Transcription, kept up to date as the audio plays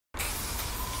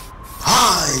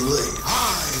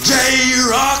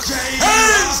J-Rocc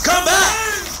has come back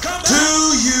to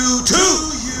you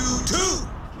too.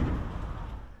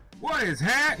 What is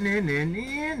happening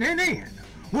in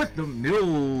with the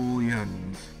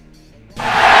millions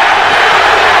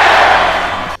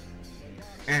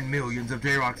and millions of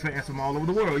J-Rocc fans from all over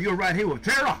the world? You're right here with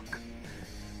J-Rocc.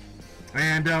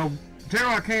 And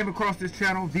J-Rocc came across this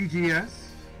channel, VGS,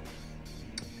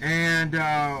 and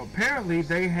apparently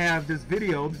they have this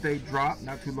video that they dropped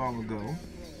not too long ago,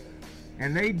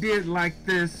 and they did like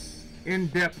this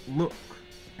in-depth look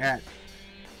at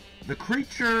the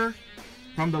creature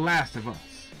from The Last of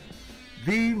Us,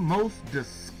 the most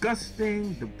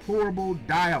disgusting, deplorable,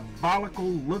 diabolical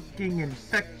looking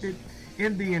infected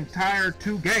in the entire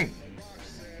 2 games,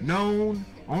 known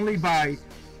only by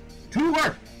 2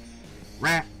 words: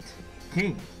 Rat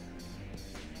King.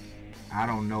 I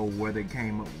don't know where they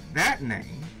came up with that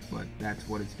name, but that's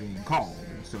what it's being called.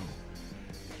 And so,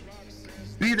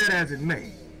 be that as it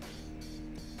may,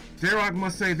 J-Rocc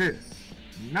must say this: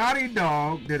 Naughty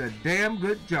Dog did a damn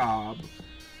good job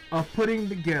of putting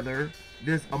together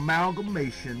this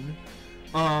amalgamation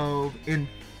of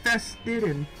infested,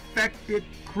 infected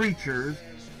creatures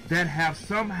that have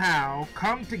somehow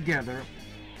come together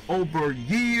over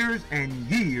years and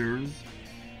years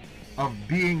of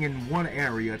being in one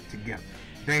area together.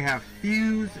 They have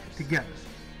fused together,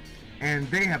 and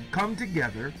they have come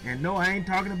together. And no, I ain't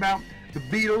talking about the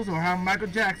Beatles or how Michael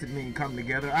Jackson mean come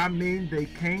together. I mean they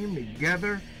came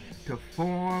together to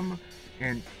form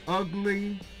an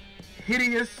ugly,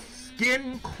 hideous,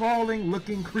 skin-crawling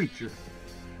looking creature.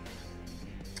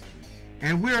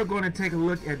 And we are going to take a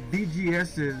look at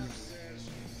VGS's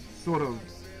sort of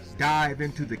dive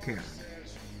into the character.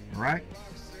 Alright?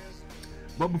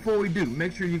 But before we do,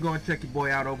 make sure you go and check your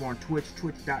boy out over on Twitch,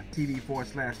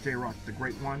 twitch.tv/J-Rocc the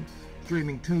Great One.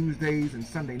 Streaming Tuesdays and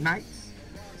Sunday nights,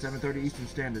 7:30 Eastern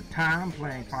Standard Time,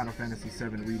 playing Final Fantasy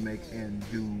VII Remake and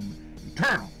Doom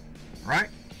Eternal. Alright?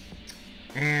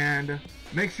 And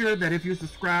make sure that if you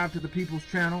subscribe to the People's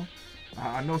Channel,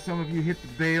 I know some of you hit the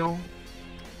bell.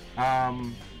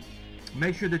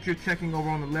 Make sure that you're checking over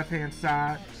on the left-hand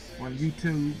side on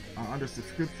YouTube under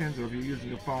subscriptions, or if you're using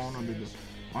your phone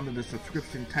under the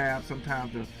subscription tab.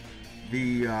 Sometimes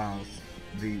the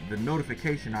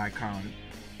notification icon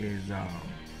is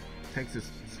takes a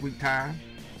sweet time,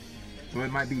 so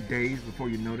it might be days before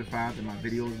you're notified that my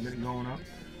video has been going up.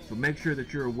 So make sure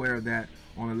that you're aware of that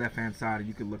on the left-hand side, and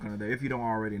you can look under there if you don't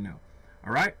already know.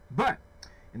 All right, but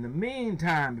in the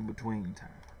meantime, in between time,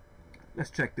 let's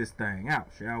check this thing out,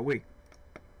 shall we?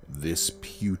 This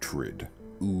putrid,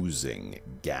 oozing,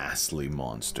 ghastly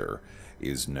monster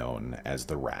is known as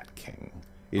the Rat King.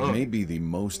 It may be the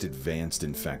most advanced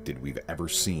infected we've ever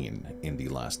seen in the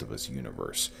Last of Us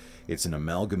universe. It's an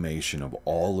amalgamation of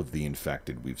all of the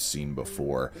infected we've seen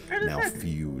before, now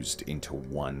fused into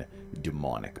one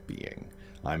demonic being.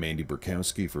 I'm Andy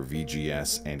Burkowski for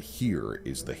VGS, and here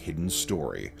is the hidden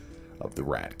story of the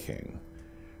Rat King.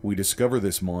 We discover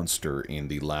this monster in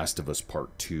The Last of Us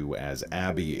Part 2 as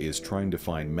Abby is trying to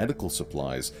find medical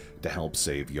supplies to help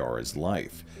save Yara's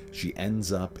life. She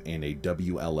ends up in a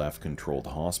WLF-controlled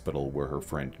hospital where her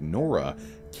friend Nora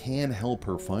can help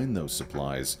her find those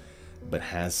supplies, but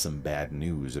has some bad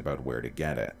news about where to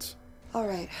get it.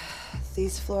 Alright,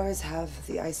 these floors have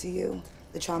the ICU,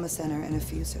 the trauma center, and a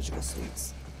few surgical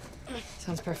suites.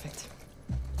 Sounds perfect.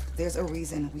 There's a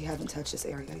reason we haven't touched this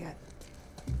area yet.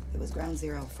 It was ground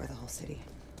zero for the whole city,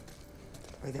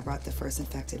 where they brought the first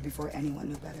infected before anyone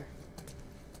knew better.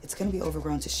 It's gonna be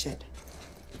overgrown to shit.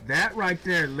 That right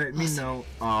there let me know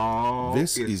all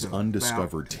this is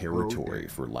undiscovered territory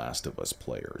for Last of Us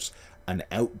players. An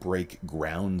outbreak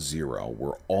ground zero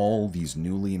where all these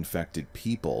newly infected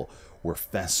people were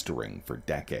festering for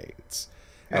decades.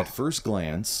 At first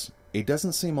glance, it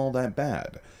doesn't seem all that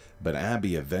bad. But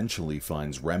Abby eventually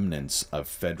finds remnants of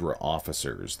Fedra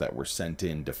officers that were sent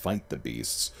in to fight the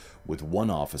beasts, with one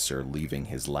officer leaving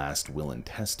his last will and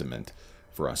testament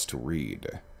for us to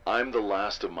read. I'm the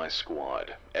last of my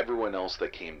squad. Everyone else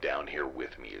that came down here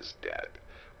with me is dead.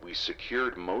 We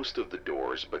secured most of the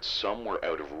doors, but some were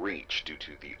out of reach due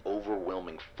to the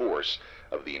overwhelming force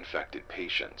of the infected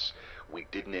patients. We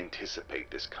didn't anticipate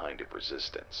this kind of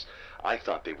resistance. I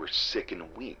thought they were sick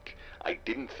and weak. I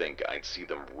didn't think I'd see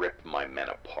them rip my men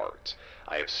apart.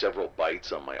 I have several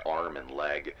bites on my arm and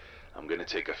leg. I'm gonna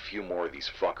take a few more of these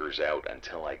fuckers out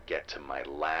until I get to my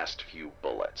last few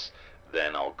bullets.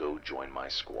 Then I'll go join my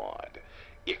squad.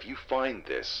 If you find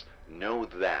this, know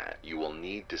that you will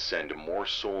need to send more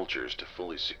soldiers to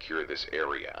fully secure this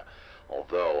area.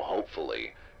 Although,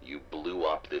 hopefully, You blew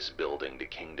up this building to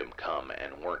Kingdom Come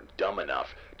and weren't dumb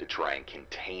enough to try and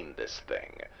contain this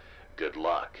thing. Good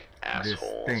luck,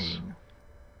 assholes.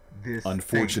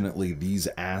 Unfortunately, these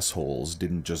assholes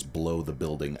didn't just blow the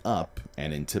building up,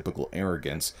 and in typical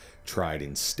arrogance, tried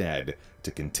instead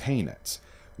to contain it.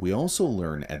 We also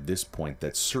learn at this point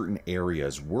that certain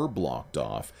areas were blocked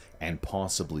off and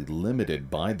possibly limited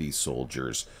by these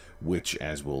soldiers, which,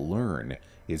 as we'll learn,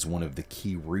 is one of the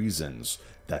key reasons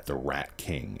that the Rat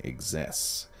King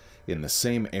exists. In the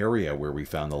same area where we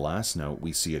found the last note,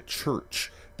 we see a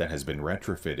church that has been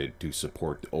retrofitted to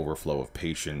support the overflow of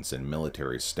patients and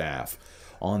military staff.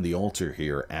 On the altar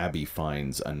here, Abby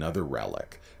finds another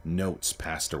relic, notes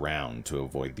passed around to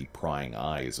avoid the prying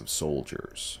eyes of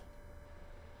soldiers.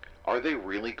 Are they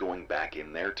really going back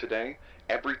in there today?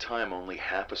 Every time only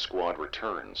half a squad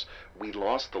returns. We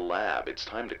lost the lab. It's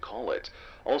time to call it.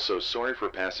 Also, sorry for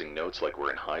passing notes like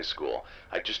we're in high school.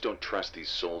 I just don't trust these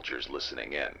soldiers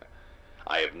listening in.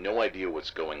 I have no idea what's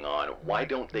going on. Why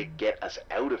don't they get us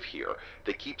out of here?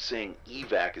 They keep saying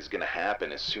evac is going to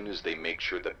happen as soon as they make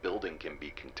sure the building can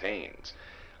be contained.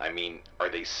 I mean, are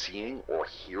they seeing or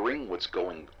hearing what's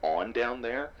going on down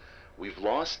there? We've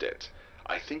lost it.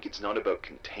 I think it's not about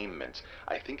containment.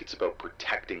 I think it's about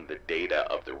protecting the data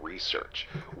of the research.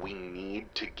 We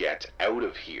need to get out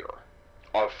of here.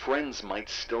 Our friends might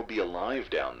still be alive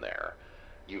down there.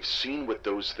 You've seen what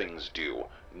those things do.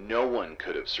 No one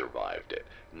could have survived it.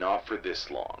 Not for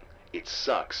this long. It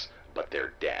sucks, but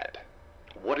they're dead.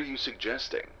 What are you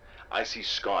suggesting? I see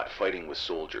Scott fighting with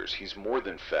soldiers. He's more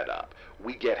than fed up.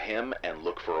 We get him and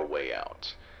look for a way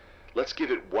out. Let's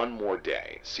give it one more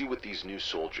day, see what these new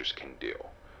soldiers can do.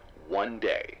 One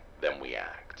day, then we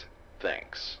act.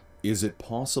 Thanks. Is it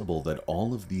possible that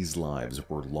all of these lives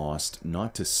were lost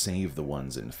not to save the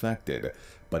ones infected,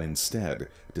 but instead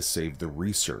to save the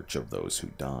research of those who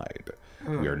died?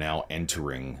 We are now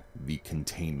entering the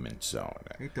containment zone.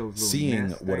 Seeing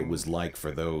what it was like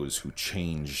for those who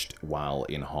changed while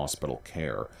in hospital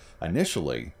care,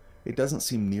 initially, it doesn't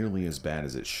seem nearly as bad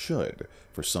as it should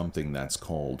for something that's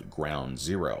called Ground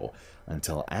Zero,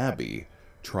 until Abby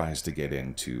tries to get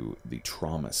into the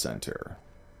trauma center.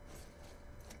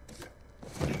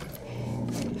 The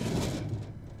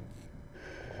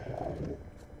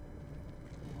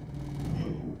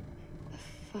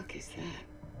fuck is that?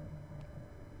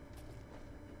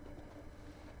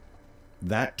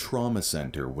 That trauma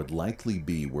center would likely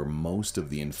be where most of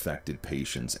the infected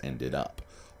patients ended up.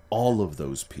 All of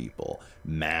those people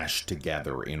mashed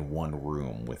together in one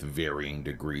room with varying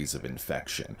degrees of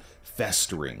infection,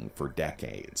 festering for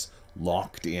decades,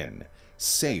 locked in,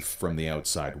 safe from the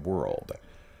outside world.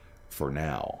 For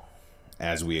now,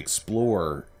 as we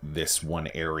explore this one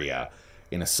area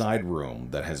in a side room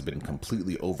that has been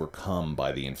completely overcome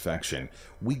by the infection,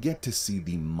 we get to see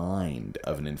the mind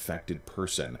of an infected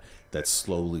person that's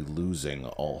slowly losing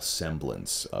all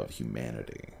semblance of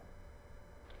humanity.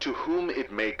 To whom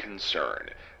it may concern,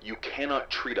 you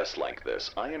cannot treat us like this.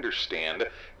 I understand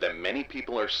that many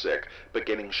people are sick, but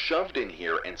getting shoved in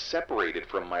here and separated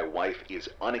from my wife is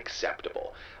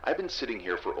unacceptable. I've been sitting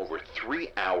here for over 3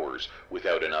 hours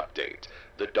without an update.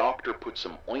 The doctor put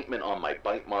some ointment on my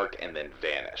bite mark and then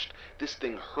vanished. This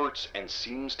thing hurts and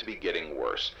seems to be getting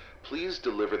worse. Please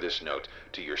deliver this note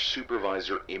to your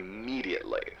supervisor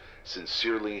immediately.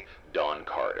 Sincerely, Don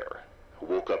Carter.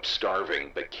 Woke up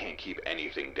starving, but can't keep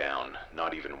anything down,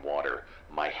 not even water.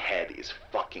 My head is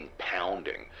fucking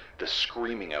pounding. The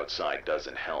screaming outside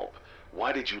doesn't help.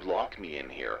 Why did you lock me in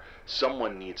here?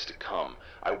 Someone needs to come.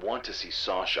 I want to see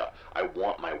Sasha. I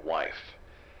want my wife.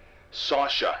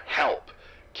 Sasha, help!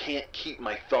 Can't keep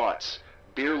my thoughts.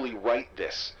 Barely write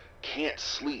this. Can't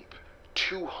sleep.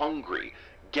 Too hungry.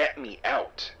 Get me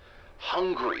out.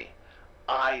 Hungry.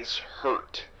 Eyes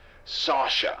hurt.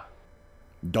 Sasha.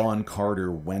 Don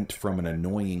Carter went from an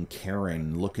annoying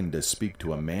Karen looking to speak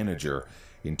to a manager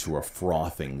into a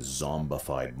frothing,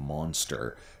 zombified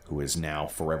monster who is now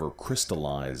forever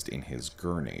crystallized in his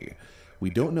gurney.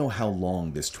 We don't know how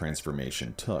long this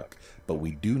transformation took, but we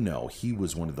do know he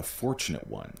was one of the fortunate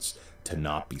ones to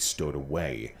not be stowed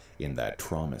away in that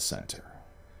trauma center.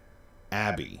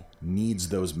 Abby needs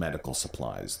those medical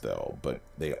supplies, though, but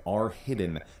they are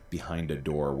hidden behind a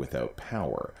door without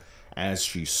power. As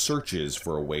she searches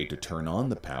for a way to turn on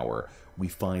the power, we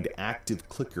find active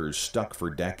clickers stuck for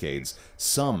decades,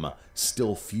 some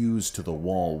still fused to the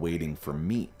wall waiting for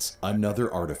meat.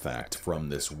 Another artifact from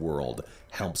this world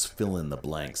helps fill in the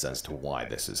blanks as to why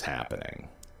this is happening.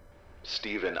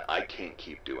 Steven, I can't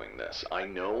keep doing this. I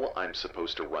know I'm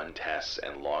supposed to run tests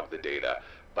and log the data,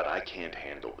 but I can't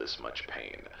handle this much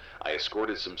pain. I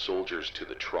escorted some soldiers to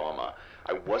the trauma.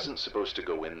 I wasn't supposed to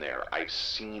go in there. I've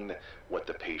seen what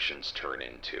the patients turn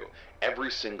into.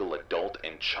 Every single adult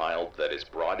and child that is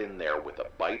brought in there with a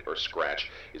bite or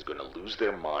scratch is going to lose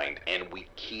their mind, and we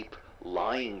keep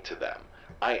lying to them.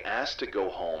 I asked to go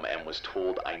home and was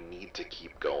told I need to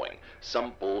keep going.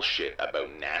 Some bullshit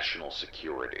about national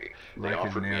security. They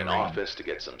offered me an office to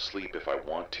get some sleep if I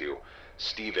want to.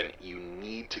 Steven, you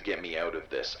need to get me out of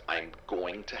this. I'm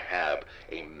going to have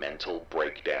a mental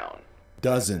breakdown.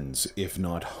 Dozens, if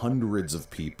not hundreds of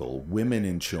people, women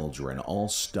and children, all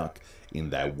stuck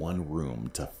in that one room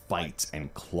to fight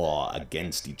and claw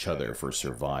against each other for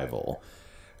survival.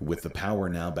 With the power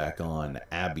now back on,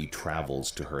 Abby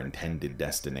travels to her intended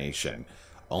destination,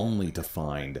 only to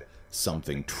find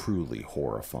something truly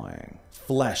horrifying.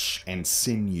 Flesh and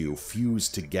sinew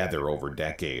fused together over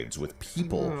decades, with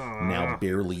people now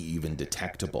barely even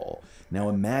detectable. Now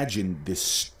imagine this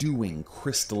stewing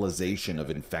crystallization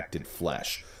of infected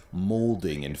flesh,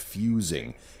 molding and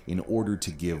fusing in order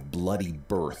to give bloody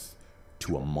birth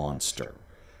to a monster.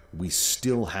 We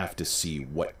still have to see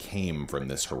what came from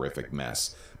this horrific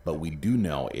mess, but we do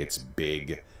know it's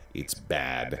big, it's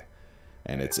bad,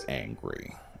 and it's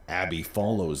angry. Abby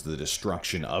follows the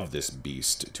destruction of this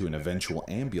beast to an eventual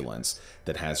ambulance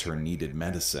that has her needed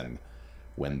medicine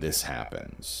when this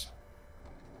happens.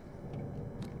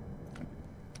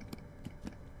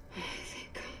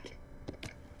 Thank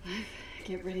God.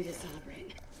 Get ready to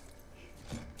celebrate.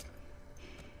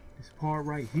 This part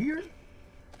right here?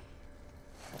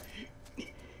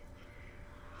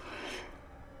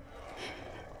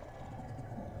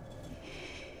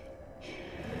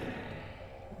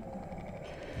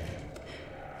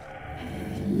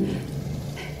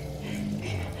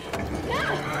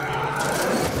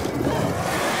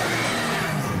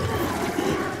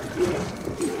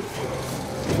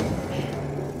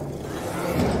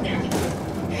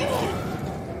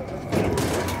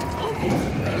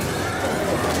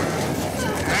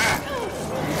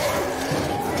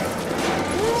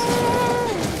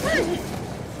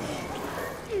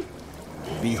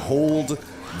 Behold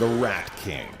the Rat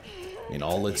King in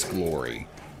all its glory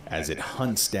as it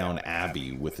hunts down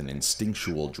Abby with an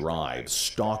instinctual drive,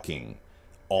 stalking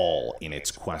all in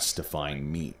its quest to find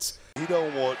meat. He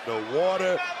don't want no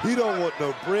water. He don't want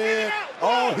no bread.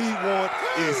 All he wants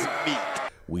is meat.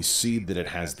 We see that it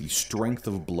has the strength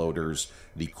of bloaters,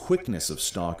 the quickness of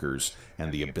stalkers,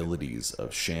 and the abilities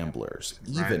of shamblers,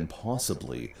 even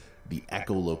possibly the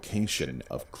echolocation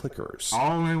of clickers.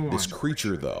 All in one. This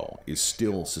creature, though, is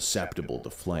still susceptible to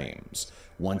flames.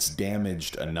 Once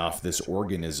damaged enough, this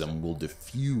organism will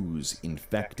diffuse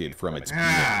infected from its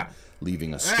being,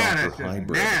 leaving a stalker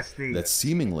hybrid that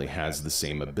seemingly has the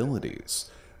same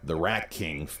abilities. The Rat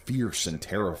King, fierce and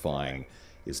terrifying,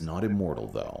 is not immortal,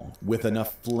 though. With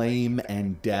enough flame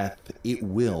and death, it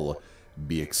will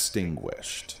be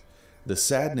extinguished. The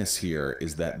sadness here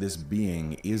is that this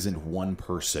being isn't one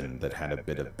person that had a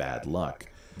bit of bad luck,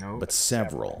 but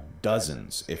several,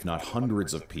 dozens, if not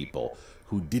hundreds of people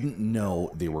who didn't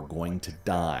know they were going to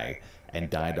die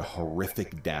and died a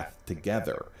horrific death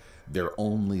together. Their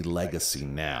only legacy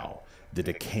now, the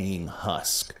decaying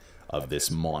husk of this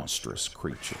monstrous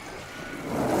creature.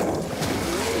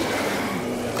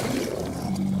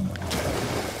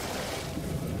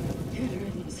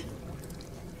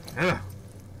 Ugh.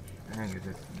 Dang, it's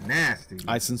just nasty.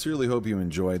 I sincerely hope you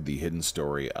enjoyed the hidden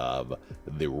story of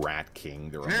the Rat King.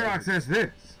 J-Rocc says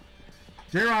this.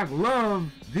 J-Rocc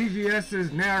loved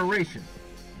VGS's narration.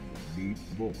 Deep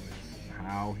voice.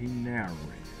 How he narrated.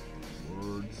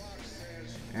 Words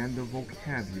and the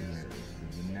vocabulary.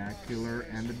 The vernacular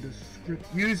and the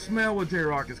description. You smell what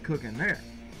J-Rocc is cooking there.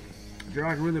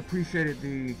 J-Rocc really appreciated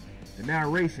the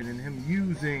narration and him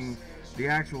using the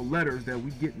actual letters that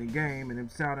we get in the game and him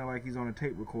sounding like he's on a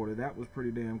tape recorder. That was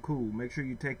pretty damn cool. Make sure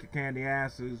you take your candy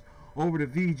asses over to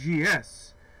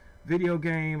VGS video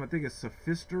game. I think it's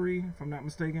Sophistory, if I'm not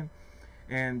mistaken.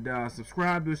 And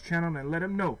subscribe to his channel and let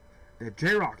him know that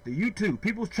J-Rocc, the YouTube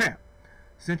People's Champ,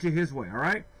 sent you his way,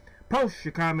 alright? Post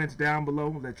your comments down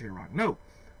below. Let J-Rocc know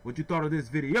what you thought of this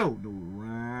video. No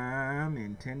rhyme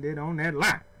intended on that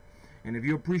line. And if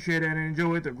you appreciate and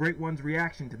enjoyed the Great One's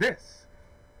reaction to this,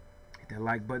 hit that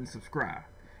like button, subscribe,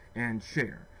 and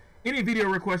share. Any video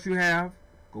requests you have,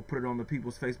 go put it on the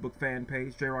People's Facebook fan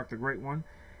page, J-Rocc the Great One.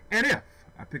 And if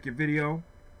I pick your video,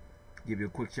 give you a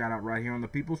quick shout out right here on the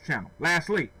People's channel.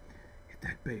 Lastly, hit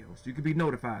that bell so you can be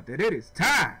notified that it is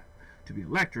time to be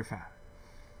electrified.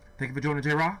 Thank you for joining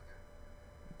J-Rocc.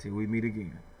 Until we meet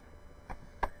again.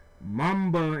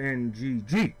 Mamba and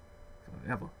GG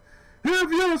forever.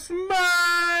 If you smile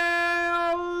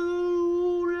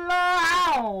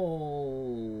now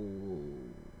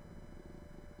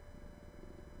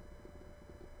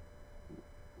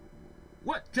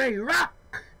what J-Rocc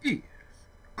is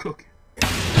cooking.